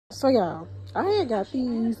So y'all, I had got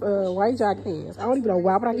these white jogging pants. I don't even know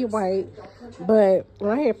why would I get white, but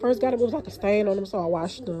when I had first got them, it was like a stain on them, so I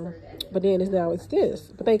washed them. But then it's this.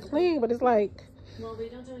 But they clean, but it's like,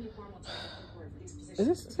 is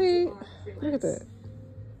this, see, look at that.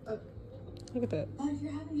 Look at that.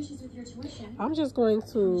 I'm just going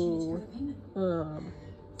to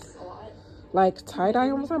like tie-dye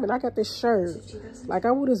them or something. I got this shirt. Like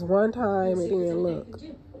I wore this one time and then look.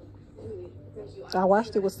 I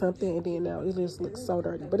washed it with something and then now it just looks so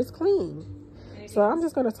dirty. But it's clean. So I'm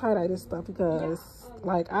just gonna tie-dye this stuff because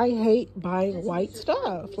like I hate buying white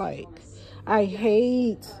stuff. Like I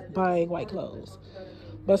hate buying white clothes.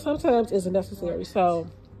 But sometimes it's necessary. So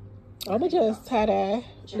I'm gonna just tie-dye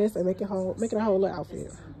this and make it a whole little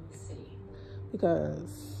outfit.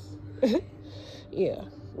 Because yeah,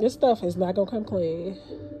 this stuff is not gonna come clean.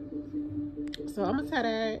 So I'm gonna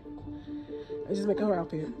tie-dye and just make a whole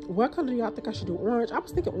outfit. What color do y'all think I should do? Orange? I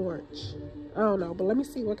was thinking orange. I don't know, but let me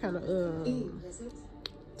see what kind of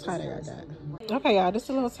tie-dye I got. Okay, y'all, this is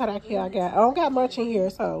a little tie-dye kit I got. I don't got much in here,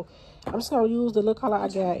 so I'm just gonna use the little color I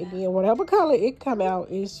got, and then whatever color it come out,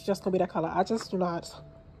 it's just gonna be that color. I just do not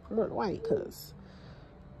want white, cause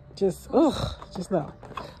just no.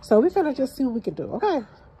 So we're gonna just see what we can do, okay?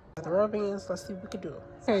 The rubber bands, let's see what we can do.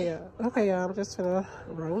 Okay, y'all, I'm just gonna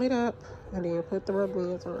roll it up and then put the rubber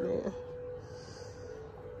bands on it.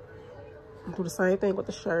 Do the same thing with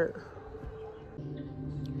the shirt.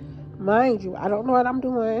 Mind you, I don't know what I'm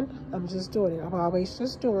doing. I'm just doing it. I'm always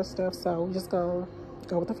just doing stuff, so we're just gonna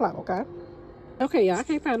go with the flow, okay? Okay, y'all, I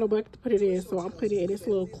can't find no bucket to put it in, so I'm putting it in this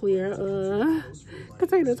little clear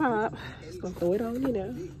container top. Just gonna throw it on, you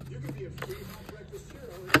know.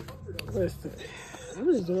 Listen, I'm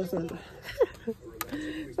just doing something.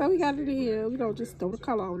 So we got it in here. We gonna just throw the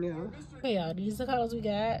color on there. Okay, y'all, these are the colors we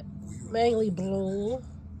got. Mainly blue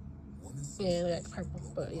and like purple,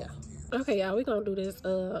 but yeah. Okay, y'all, we gonna do this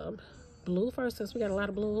blue first since we got a lot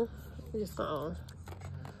of blue. We just gonna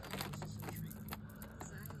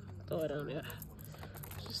throw it on there.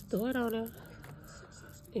 Just throw it on there.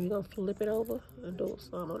 And we're gonna flip it over and do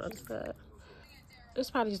some on the other side. It's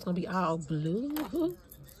probably just gonna be all blue.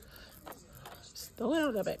 Just throw it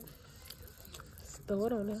on there, baby. Just throw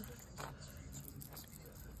it on there.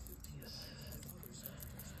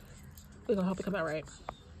 We're gonna hope it come out right.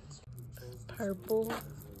 Purple.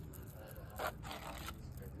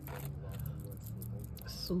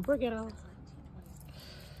 Super ghetto.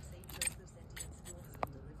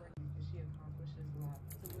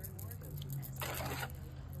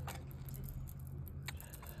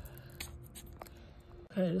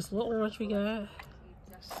 Okay, this little orange we got.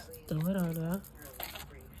 Just throw it on there.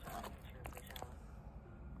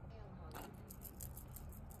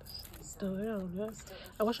 Just throw it on there.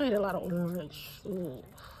 I wish I had a lot of orange. Ooh.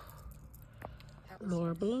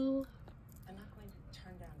 More blue. I'm not going to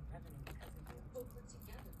turn down revenue because of you. We'll put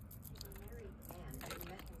together. You're a married man. I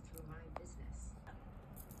met him through my business.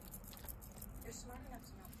 You're smart enough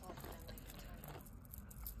to not fall for that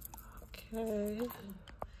late. Okay.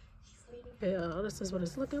 Yeah, this is what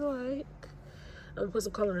it's looking like. I'm gonna put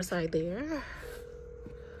some color inside there.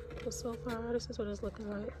 But so far, this is what it's looking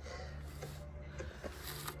like.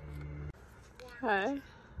 Okay.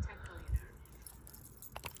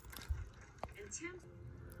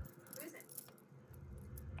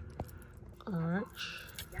 Orange.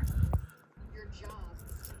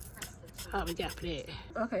 How we got for that?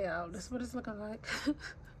 Okay, y'all, this is what it's looking like.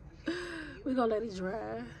 We're gonna let it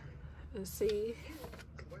dry and see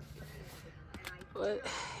what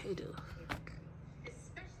it do.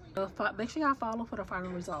 Make sure y'all follow for the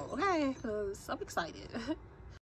final result, okay? Because I'm excited.